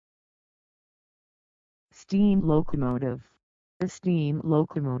Steam locomotive. A steam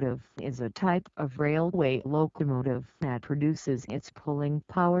locomotive is a type of railway locomotive that produces its pulling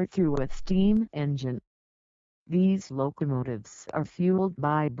power through a steam engine. These locomotives are fueled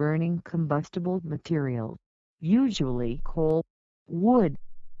by burning combustible material, usually coal, wood,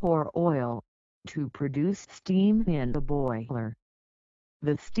 or oil, to produce steam in a boiler.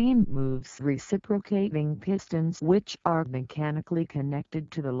 The steam moves reciprocating pistons which are mechanically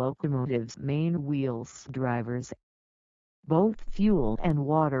connected to the locomotive's main wheels drivers. Both fuel and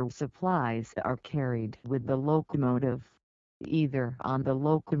water supplies are carried with the locomotive, either on the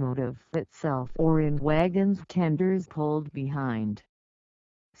locomotive itself or in wagons tenders pulled behind.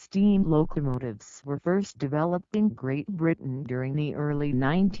 Steam locomotives were first developed in Great Britain during the early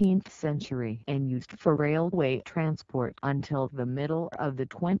 19th century and used for railway transport until the middle of the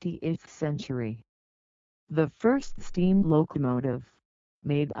 20th century. The first steam locomotive,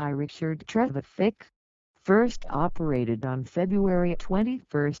 made by Richard Trevithick, first operated on February 21,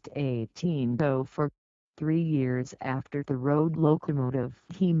 1804, 3 years after the road locomotive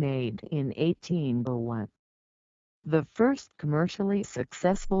he made in 1801. The first commercially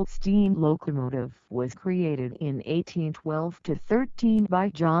successful steam locomotive was created in 1812-13 by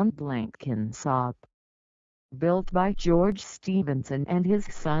John Blenkinsop. Built by George Stephenson and his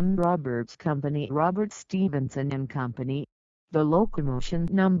son Robert's company Robert Stephenson and Company, the Locomotion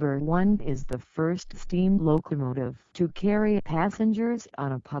No. 1 is the first steam locomotive to carry passengers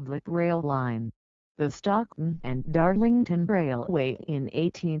on a public rail line, the Stockton and Darlington Railway, in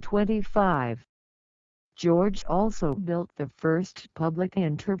 1825. George also built the first public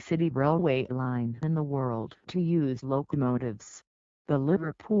intercity railway line in the world to use locomotives, the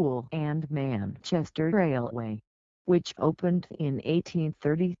Liverpool and Manchester Railway, which opened in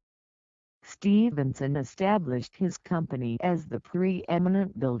 1830. Stephenson established his company as the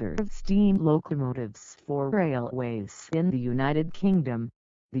pre-eminent builder of steam locomotives for railways in the United Kingdom,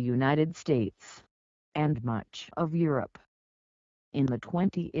 the United States, and much of Europe. In the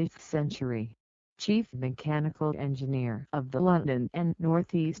 20th century, Chief Mechanical Engineer of the London and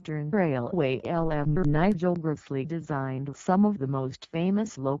North Eastern Railway Nigel Grossley designed some of the most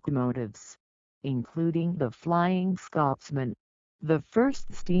famous locomotives, including the Flying Scotsman, the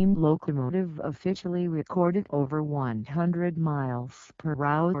first steam locomotive officially recorded over 100 miles per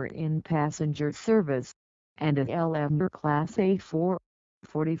hour in passenger service, and a LM Class A4,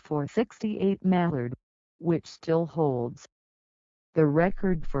 4468 Mallard, which still holds the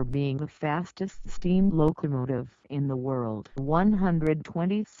record for being the fastest steam locomotive in the world,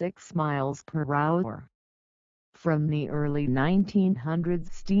 126 miles per hour. From the early 1900s,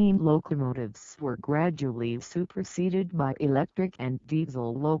 steam locomotives were gradually superseded by electric and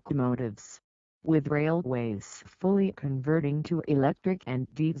diesel locomotives, with railways fully converting to electric and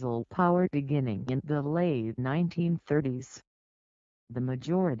diesel power beginning in the late 1930s. The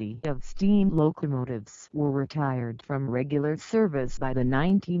majority of steam locomotives were retired from regular service by the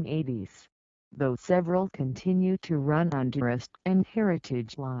 1980s, though several continue to run on tourist and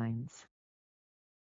heritage lines.